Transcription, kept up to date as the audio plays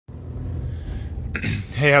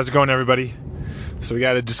Hey, how's it going, everybody? So we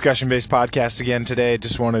got a discussion-based podcast again today.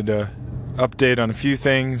 Just wanted to update on a few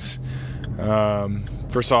things.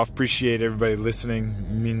 First off, appreciate everybody listening.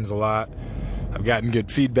 It means a lot. I've gotten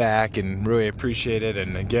good feedback and really appreciate it.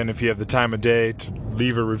 And again, if you have the time of day to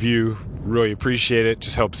leave a review, really appreciate it.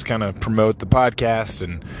 Just helps kind of promote the podcast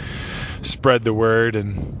and spread the word.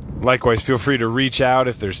 And likewise, feel free to reach out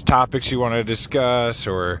if there's topics you want to discuss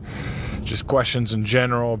or just questions in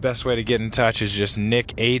general. Best way to get in touch is just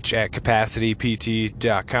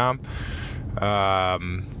nickh@capacitypt.com.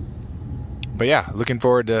 But yeah, looking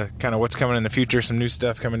forward to kind of what's coming in the future, some new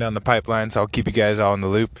stuff coming down the pipeline, so I'll keep you guys all in the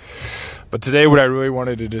loop. But today what I really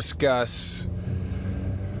wanted to discuss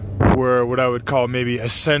were what I would call maybe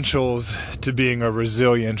essentials to being a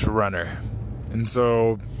resilient runner. And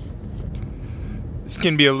so this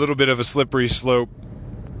can be a little bit of a slippery slope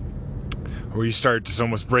where you start just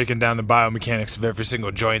almost breaking down the biomechanics of every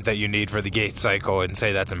single joint that you need for the gait cycle and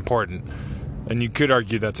say that's important. And you could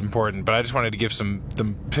argue that's important, but I just wanted to give some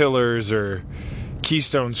pillars or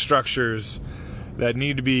keystone structures that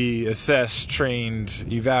need to be assessed, trained,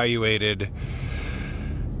 evaluated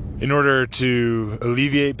in order to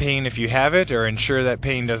alleviate pain if you have it or ensure that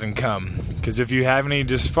pain doesn't come. Because if you have any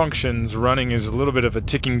dysfunctions, running is a little bit of a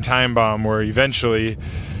ticking time bomb where eventually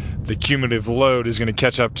the cumulative load is going to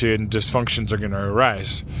catch up to you and dysfunctions are going to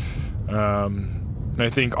arise. And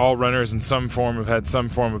I think all runners in some form have had some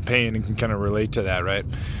form of pain and can kind of relate to that, right?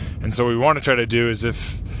 And so what we want to try to do is,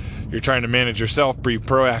 if you're trying to manage yourself, be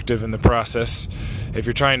proactive in the process. If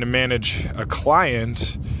you're trying to manage a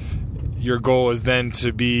client, your goal is then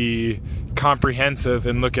to be comprehensive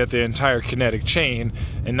and look at the entire kinetic chain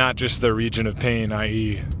and not just the region of pain,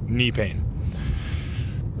 i.e. knee pain.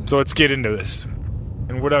 So let's get into this.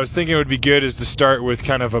 And what I was thinking would be good is to start with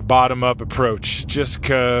kind of a bottom-up approach, just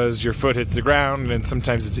because your foot hits the ground and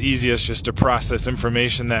sometimes it's easiest just to process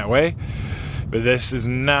information that way. But this is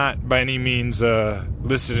not by any means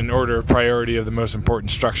listed in order of priority of the most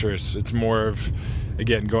important structures. It's more of,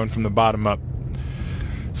 again, going from the bottom up.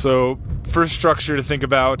 So first structure to think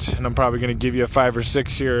about, and I'm probably going to give you a 5 or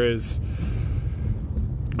 6 here, is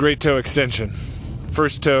great toe extension.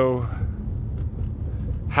 First toe,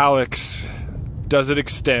 hallux. Does it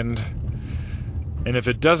extend? And if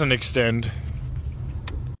it doesn't extend,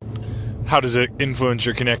 how does it influence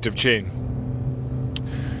your connective chain?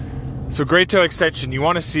 So great toe extension, you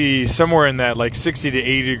want to see somewhere in that like 60 to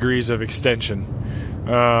 80 degrees of extension.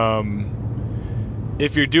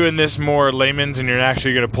 If you're doing this more layman's and you're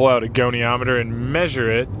actually going to pull out a goniometer and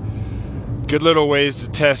measure it, good little ways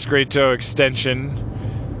to test great toe extension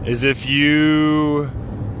is if you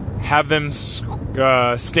have them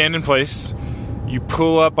stand in place. You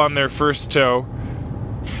pull up on their first toe,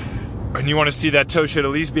 and you want to see that toe should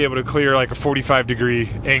at least be able to clear like a 45-degree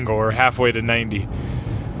angle or halfway to 90.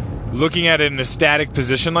 Looking at it in a static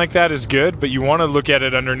position like that is good, but you want to look at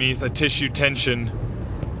it underneath a tissue tension.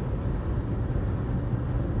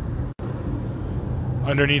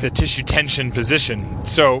 Underneath a tissue tension position.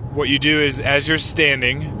 So what you do is, as you're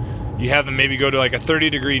standing, you have them maybe go to like a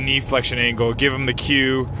 30-degree knee flexion angle. Give them the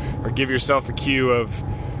cue, or give yourself a cue of,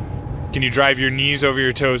 can you drive your knees over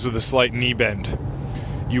your toes with a slight knee bend?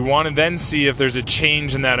 You want to then see if there's a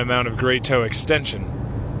change in that amount of great toe extension.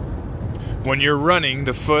 When you're running,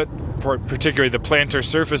 the foot, particularly the plantar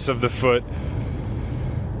surface of the foot,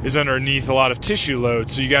 is underneath a lot of tissue load,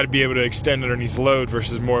 so you got to be able to extend underneath load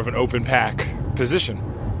versus more of an open pack position.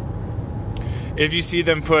 If you see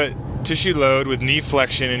them put tissue load with knee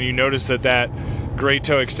flexion and you notice that great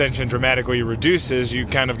toe extension dramatically reduces, you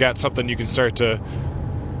kind of got something you can start to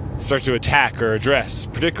attack or address,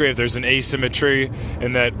 particularly if there's an asymmetry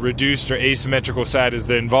and that reduced or asymmetrical side is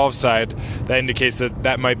the involved side. That indicates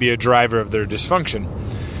that might be a driver of their dysfunction.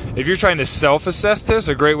 If you're trying to self-assess this,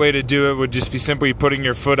 a great way to do it would just be simply putting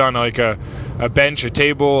your foot on like a bench, a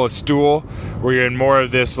table, a stool, where you're in more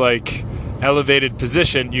of this like elevated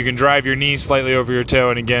position. You can drive your knee slightly over your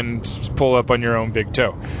toe and again pull up on your own big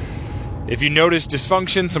toe. If you notice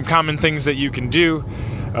dysfunction, some common things that you can do: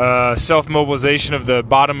 self-mobilization of the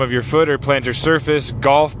bottom of your foot or plantar surface,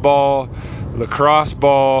 golf ball, lacrosse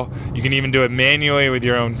ball. You can even do it manually with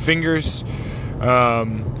your own fingers. I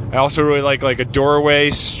also really like a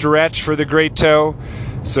doorway stretch for the great toe.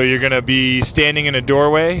 So you're going to be standing in a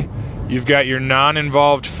doorway. You've got your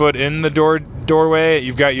non-involved foot in the doorway.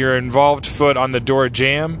 You've got your involved foot on the door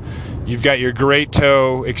jamb. You've got your great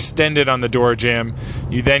toe extended on the door jamb.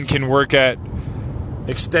 You then can work at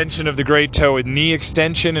extension of the great toe with knee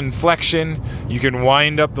extension and flexion. You can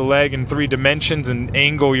wind up the leg in 3 dimensions and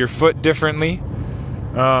angle your foot differently.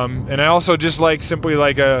 And I also just like simply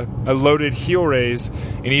like a loaded heel raise,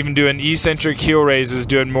 and even doing eccentric heel raise is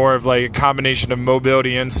doing more of like a combination of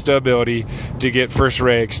mobility and stability to get first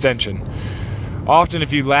ray extension. Often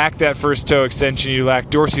if you lack that first toe extension, you lack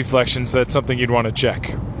dorsiflexion, so that's something you'd want to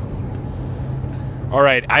check. All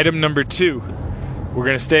right, item number 2. We're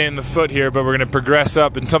going to stay in the foot here, but we're going to progress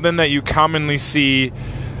up, and something that you commonly see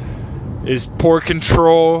is poor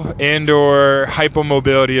control and or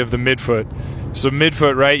hypomobility of the midfoot. So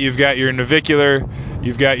midfoot, right, you've got your navicular,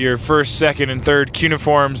 you've got your first, second, and third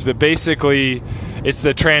cuneiforms, but basically it's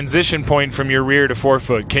the transition point from your rear to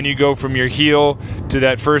forefoot. Can you go from your heel to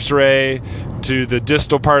that first ray to the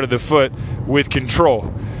distal part of the foot with control?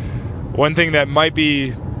 One thing that might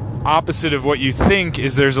be opposite of what you think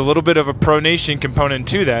is there's a little bit of a pronation component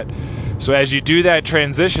to that. So as you do that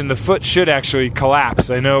transition, the foot should actually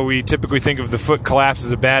collapse. I know we typically think of the foot collapse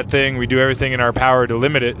as a bad thing. We do everything in our power to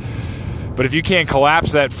limit it. But if you can't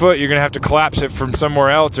collapse that foot, you're going to have to collapse it from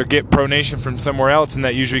somewhere else or get pronation from somewhere else, and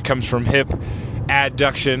that usually comes from hip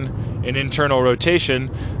adduction and internal rotation,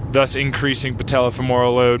 thus increasing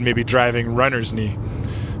patellofemoral load, maybe driving runner's knee.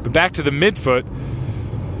 But back to the midfoot,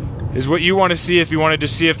 is what you want to see if you wanted to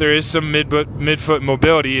see if there is some midfoot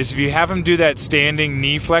mobility is if you have them do that standing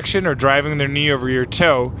knee flexion or driving their knee over your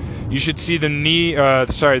toe, you should see the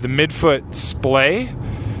midfoot splay.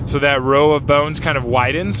 So that row of bones kind of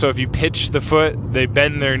widens. So if you pitch the foot, they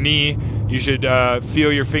bend their knee, you should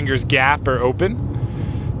feel your fingers gap or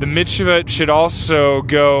open. The midfoot should also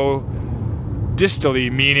go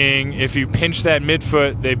distally, meaning if you pinch that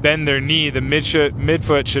midfoot, they bend their knee, the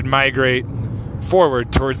midfoot should migrate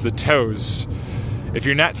forward towards the toes. If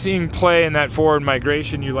you're not seeing play in that forward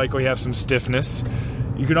migration, you likely have some stiffness.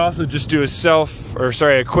 You can also just do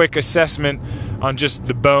a quick assessment on just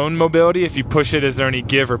the bone mobility. If you push it, is there any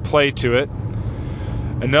give or play to it?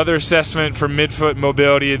 Another assessment for midfoot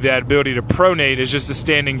mobility, the ability to pronate, is just a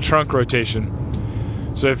standing trunk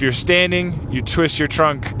rotation. So if you're standing, you twist your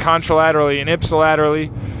trunk contralaterally and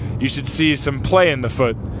ipsilaterally, you should see some play in the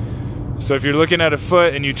foot. So if you're looking at a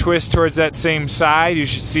foot and you twist towards that same side, you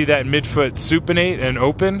should see that midfoot supinate and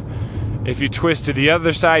open. If you twist to the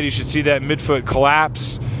other side, you should see that midfoot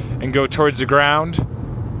collapse and go towards the ground.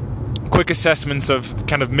 Quick assessments of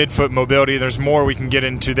kind of midfoot mobility. There's more we can get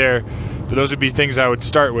into there, but those would be things I would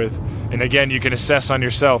start with. And again, you can assess on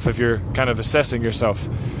yourself if you're kind of assessing yourself.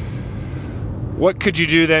 What could you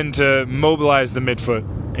do then to mobilize the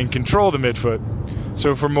midfoot and control the midfoot?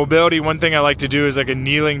 So for mobility, one thing I like to do is like a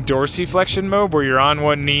kneeling dorsiflexion mode where you're on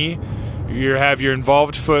one knee, you have your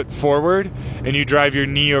involved foot forward, and you drive your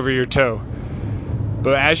knee over your toe.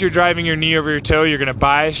 But as you're driving your knee over your toe, you're going to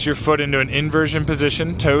bias your foot into an inversion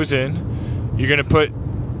position, toes in. You're going to put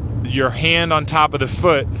your hand on top of the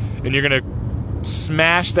foot, and you're going to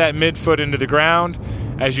smash that midfoot into the ground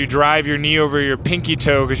as you drive your knee over your pinky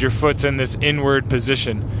toe because your foot's in this inward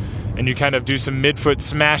position. And you kind of do some midfoot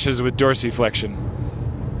smashes with dorsiflexion.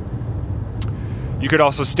 You could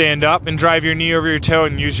also stand up and drive your knee over your toe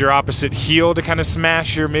and use your opposite heel to kind of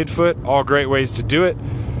smash your midfoot. All great ways to do it.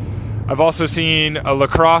 I've also seen a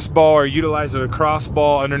lacrosse ball or utilize a lacrosse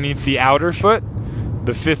ball underneath the outer foot,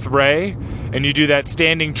 the fifth ray, and you do that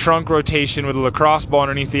standing trunk rotation with a lacrosse ball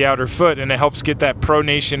underneath the outer foot, and it helps get that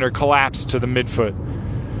pronation or collapse to the midfoot.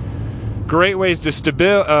 Great ways to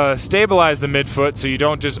stabilize the midfoot so you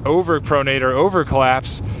don't just over-pronate or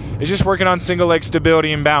over-collapse is just working on single leg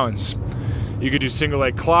stability and balance. You could do single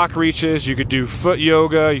leg clock reaches, you could do foot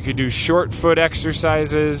yoga, you could do short foot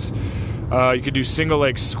exercises, you could do single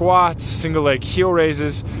leg squats, single leg heel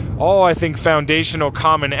raises, all I think foundational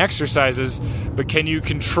common exercises, but can you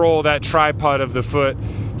control that tripod of the foot,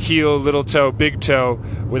 heel, little toe, big toe,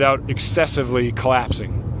 without excessively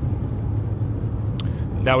collapsing?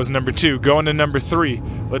 That was number 2. Going to number 3,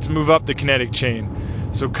 let's move up the kinetic chain.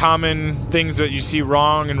 So common things that you see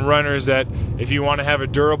wrong in runners that if you want to have a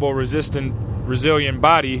durable, resilient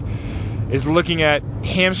body is looking at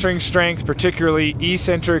hamstring strength, particularly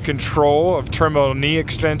eccentric control of terminal knee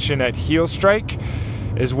extension at heel strike,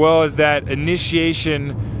 as well as that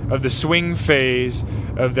initiation of the swing phase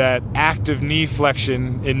of that active knee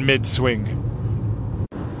flexion in mid-swing.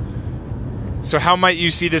 So how might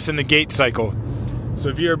you see this in the gait cycle? So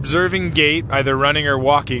if you're observing gait, either running or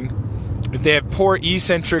walking, if they have poor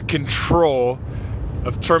eccentric control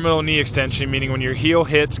of terminal knee extension, meaning when your heel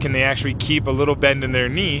hits, can they actually keep a little bend in their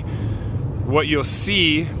knee? What you'll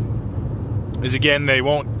see is, again, they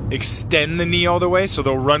won't extend the knee all the way, so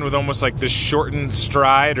they'll run with almost like this shortened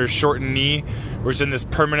stride or shortened knee, where it's in this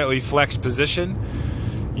permanently flexed position.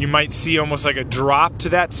 You might see almost like a drop to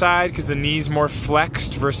that side because the knee's more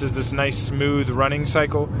flexed versus this nice smooth running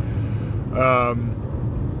cycle.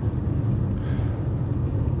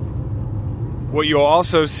 what you'll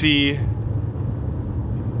also see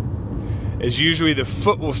is usually the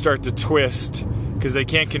foot will start to twist because they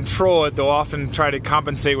can't control it. They'll often try to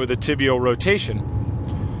compensate with a tibial rotation.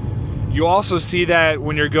 You also see that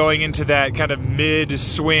when you're going into that kind of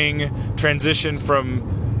mid-swing transition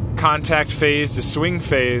from contact phase to swing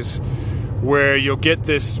phase, where you'll get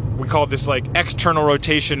this, we call this like external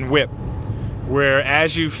rotation whip, where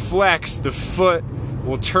as you flex, the foot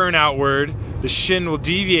will turn outward, the shin will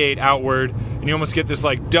deviate outward, and you almost get this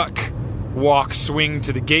like duck walk swing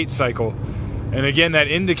to the gait cycle. And again, that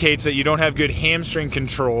indicates that you don't have good hamstring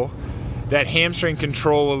control. That hamstring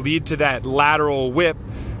control will lead to that lateral whip,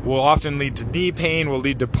 will often lead to knee pain, will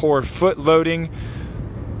lead to poor foot loading,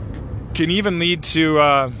 can even lead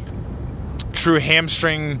to true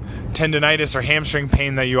hamstring tendonitis or hamstring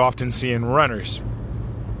pain that you often see in runners.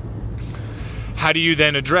 How do you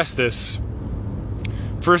then address this?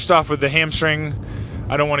 First off, with the hamstring,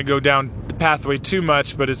 I don't want to go down the pathway too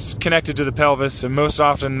much, but it's connected to the pelvis, and most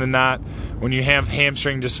often than not, when you have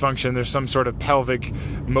hamstring dysfunction, there's some sort of pelvic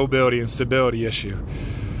mobility and stability issue.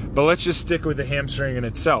 But let's just stick with the hamstring in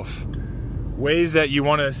itself. Ways that you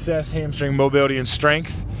want to assess hamstring mobility and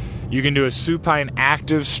strength: you can do a supine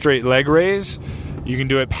active straight leg raise. You can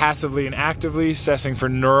do it passively and actively, assessing for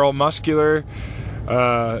neural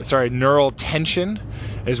tension,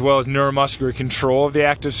 as well as neuromuscular control of the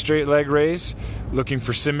active straight leg raise, looking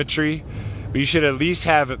for symmetry. But you should at least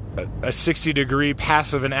have a 60-degree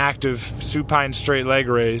passive and active supine straight leg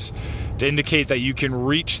raise to indicate that you can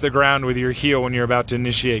reach the ground with your heel when you're about to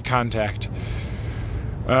initiate contact.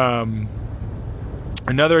 Another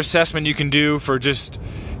assessment you can do for just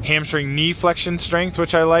hamstring knee flexion strength,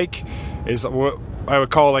 which I like, is what I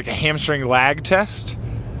would call like a hamstring lag test.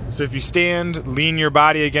 So if you stand, lean your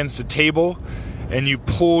body against a table, and you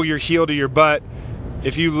pull your heel to your butt,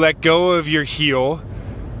 if you let go of your heel,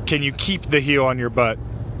 can you keep the heel on your butt,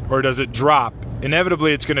 or does it drop?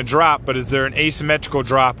 Inevitably it's going to drop, but is there an asymmetrical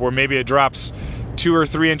drop where maybe it drops 2 or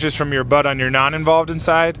 3 inches from your butt on your non-involved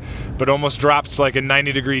side, but almost drops like a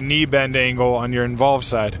 90-degree knee bend angle on your involved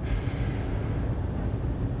side?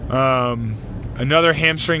 Another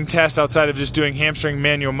hamstring test outside of just doing hamstring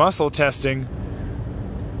manual muscle testing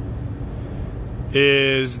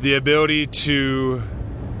is the ability to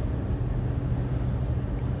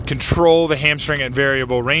control the hamstring at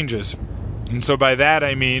variable ranges. And so by that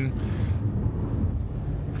I mean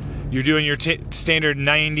you're doing your standard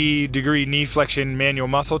 90-degree knee flexion manual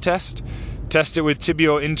muscle test. Test it with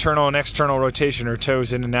tibial internal and external rotation, or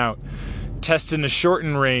toes in and out. Test in a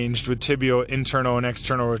shortened range with tibial internal and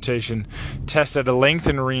external rotation. Test at a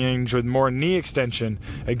lengthened range with more knee extension,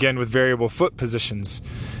 again with variable foot positions.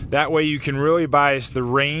 That way you can really bias the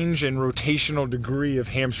range and rotational degree of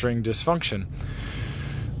hamstring dysfunction.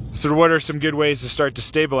 So what are some good ways to start to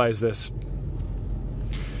stabilize this?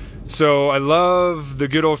 So I love the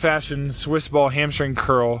good old-fashioned Swiss ball hamstring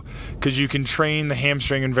curl because you can train the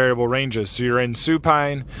hamstring in variable ranges. So you're in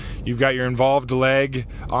supine, you've got your involved leg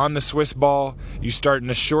on the Swiss ball, you start in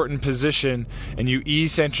a shortened position, and you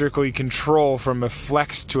eccentrically control from a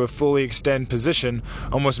flex to a fully extend position,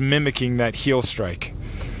 almost mimicking that heel strike.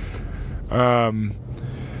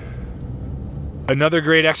 Another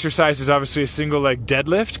great exercise is obviously a single leg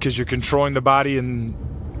deadlift because you're controlling the body in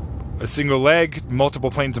a single leg, multiple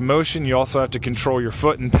planes of motion. You also have to control your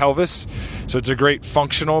foot and pelvis. So it's a great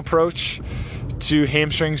functional approach to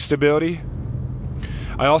hamstring stability.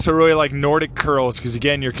 I also really like Nordic curls because,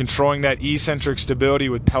 again, you're controlling that eccentric stability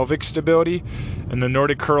with pelvic stability. And the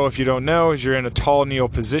Nordic curl, if you don't know, is you're in a tall kneel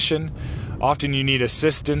position. Often you need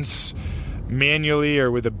assistance manually or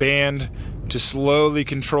with a band to slowly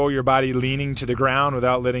control your body leaning to the ground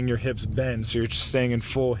without letting your hips bend. So you're just staying in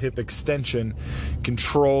full hip extension,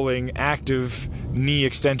 controlling active knee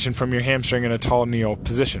extension from your hamstring in a tall kneel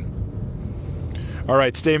position. All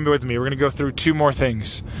right, stay with me. We're going to go through 2 more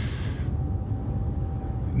things.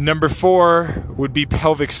 Number 4 would be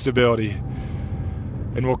pelvic stability,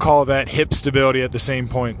 and we'll call that hip stability at the same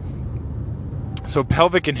point. So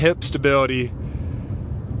pelvic and hip stability,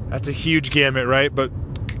 that's a huge gamut, right? But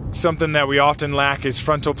something that we often lack is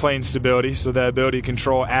frontal plane stability, so the ability to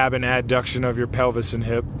control ab and adduction of your pelvis and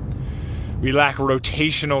hip. We lack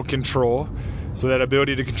rotational control, so that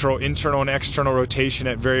ability to control internal and external rotation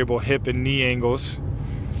at variable hip and knee angles.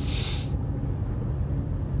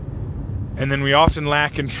 And then we often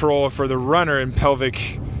lack control for the runner in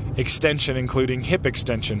pelvic extension, including hip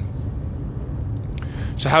extension.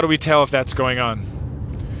 So how do we tell if that's going on?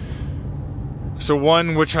 So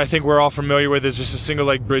one, which I think we're all familiar with, is just a single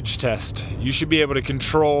leg bridge test. You should be able to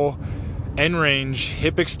control end range,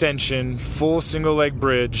 hip extension, full single leg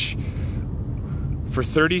bridge for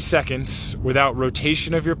 30 seconds without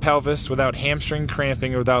rotation of your pelvis, without hamstring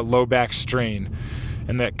cramping, or without low back strain.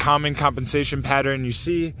 And that common compensation pattern you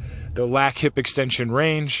see, they'll lack hip extension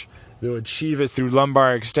range, they'll achieve it through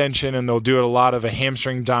lumbar extension, and they'll do it a lot of a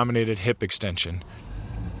hamstring-dominated hip extension.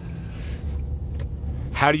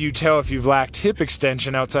 How do you tell if you've lacked hip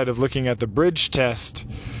extension outside of looking at the bridge test?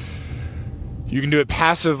 You can do it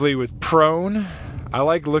passively with prone. I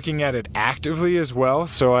like looking at it actively as well,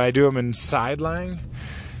 so I do them in side lying.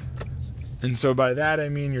 And so by that I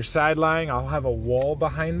mean you're side lying, I'll have a wall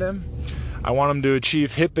behind them. I want them to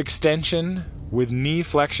achieve hip extension with knee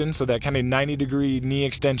flexion, so that kind of 90-degree knee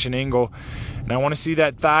extension angle. And I want to see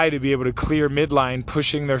that thigh to be able to clear midline,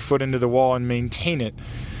 pushing their foot into the wall and maintain it.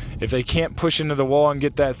 If they can't push into the wall and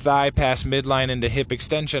get that thigh past midline into hip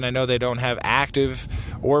extension, I know they don't have active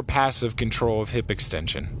or passive control of hip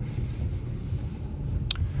extension.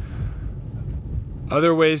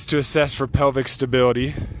 Other ways to assess for pelvic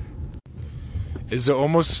stability is to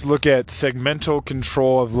almost look at segmental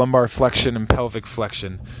control of lumbar flexion and pelvic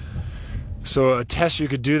flexion. So a test you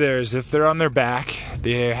could do there is if they're on their back,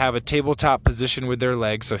 they have a tabletop position with their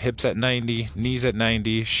legs, so hips at 90, knees at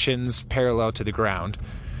 90, shins parallel to the ground.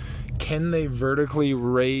 Can they vertically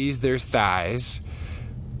raise their thighs,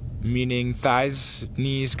 meaning thighs,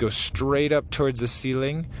 knees go straight up towards the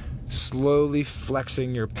ceiling, slowly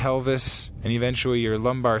flexing your pelvis and eventually your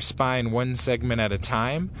lumbar spine one segment at a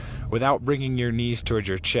time without bringing your knees towards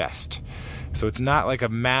your chest. So it's not like a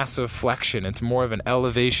massive flexion, it's more of an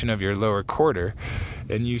elevation of your lower quarter.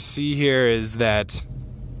 And you see here is that,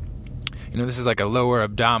 this is like a lower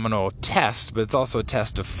abdominal test, but it's also a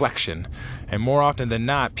test of flexion. And more often than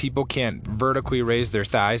not, people can't vertically raise their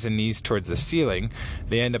thighs and knees towards the ceiling.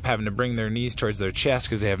 They end up having to bring their knees towards their chest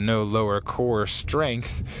because they have no lower core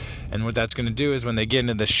strength. And what that's going to do is when they get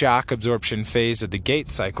into the shock absorption phase of the gait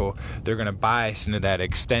cycle, they're going to bias into that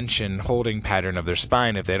extension holding pattern of their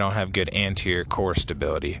spine if they don't have good anterior core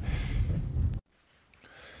stability.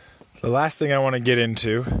 The last thing I want to get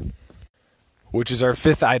into, which is our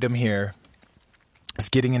fifth item here, is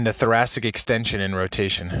getting into thoracic extension and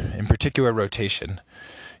rotation, in particular rotation.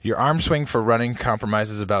 Your arm swing for running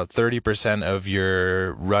compromises about 30% of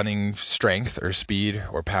your running strength or speed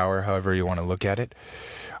or power, however you want to look at it.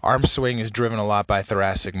 Arm swing is driven a lot by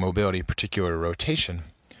thoracic mobility, particular rotation.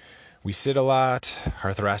 We sit a lot,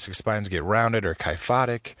 our thoracic spines get rounded or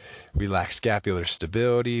kyphotic, we lack scapular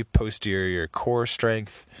stability, posterior core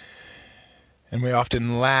strength, and we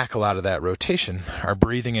often lack a lot of that rotation. Our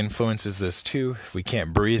breathing influences this too. If we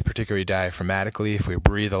can't breathe, particularly diaphragmatically, if we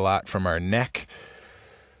breathe a lot from our neck,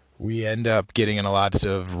 we end up getting in a lot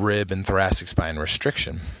of rib and thoracic spine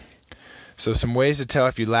restriction. So some ways to tell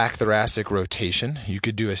if you lack thoracic rotation. You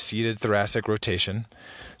could do a seated thoracic rotation.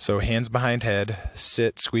 So hands behind head,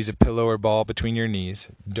 sit, squeeze a pillow or ball between your knees.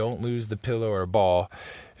 Don't lose the pillow or ball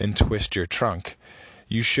and twist your trunk.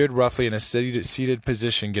 You should roughly in a seated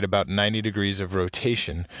position get about 90 degrees of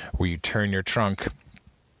rotation where you turn your trunk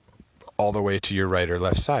all the way to your right or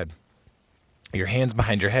left side. Your hands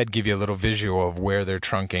behind your head give you a little visual of where their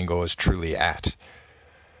trunk angle is truly at.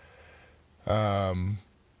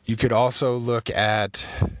 You could also look at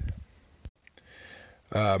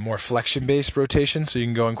more flexion-based rotation. So you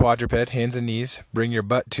can go in quadruped, hands and knees, bring your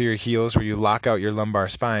butt to your heels where you lock out your lumbar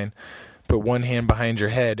spine, put one hand behind your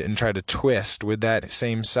head and try to twist with that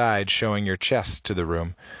same side showing your chest to the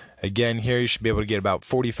room. Again, here you should be able to get about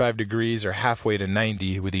 45 degrees or halfway to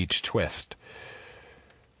 90 with each twist.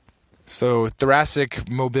 So thoracic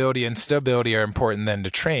mobility and stability are important then to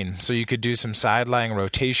train. So you could do some side-lying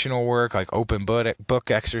rotational work like open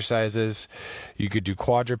book exercises. You could do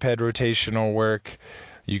quadruped rotational work.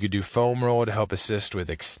 You could do foam roll to help assist with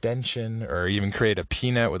extension, or even create a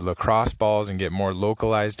peanut with lacrosse balls and get more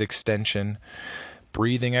localized extension.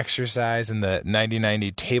 Breathing exercise in the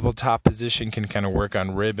 90-90 tabletop position can kind of work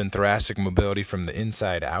on rib and thoracic mobility from the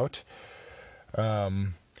inside out.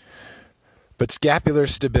 But scapular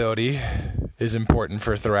stability is important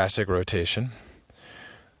for thoracic rotation,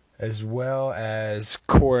 as well as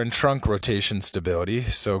core and trunk rotation stability,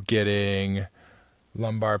 so getting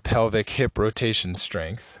lumbar, pelvic, hip rotation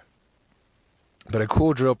strength. But a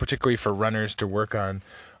cool drill, particularly for runners, to work on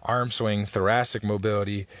arm swing, thoracic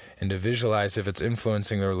mobility, and to visualize if it's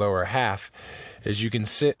influencing their lower half, is you can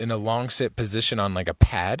sit in a long sit position on like a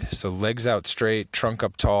pad, so legs out straight, trunk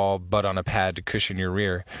up tall, butt on a pad to cushion your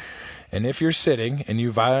rear. And if you're sitting and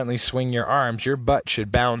you violently swing your arms, your butt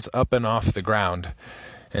should bounce up and off the ground.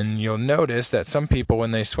 And you'll notice that some people,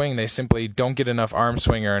 when they swing, they simply don't get enough arm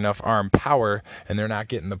swing or enough arm power, and they're not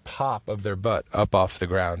getting the pop of their butt up off the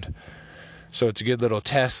ground. So it's a good little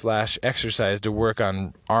test / exercise to work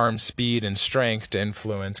on arm speed and strength to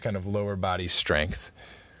influence kind of lower body strength.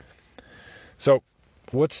 So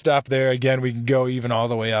let's stop there. Again, we can go even all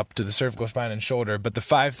the way up to the cervical spine and shoulder. But the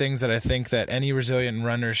 5 things that I think that any resilient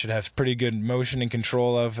runner should have pretty good motion and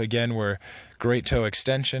control of, again, were great toe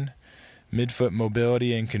extension, midfoot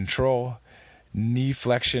mobility and control, knee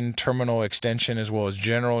flexion, terminal extension, as well as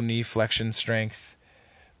general knee flexion strength,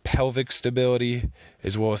 pelvic stability,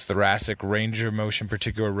 as well as thoracic range of motion,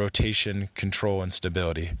 particular rotation, control, and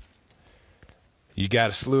stability. You got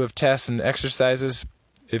a slew of tests and exercises.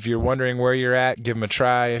 If you're wondering where you're at, give them a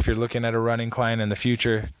try. If you're looking at a running client in the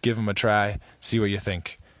future, give them a try. See what you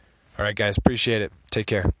think. All right, guys, appreciate it. Take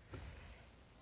care.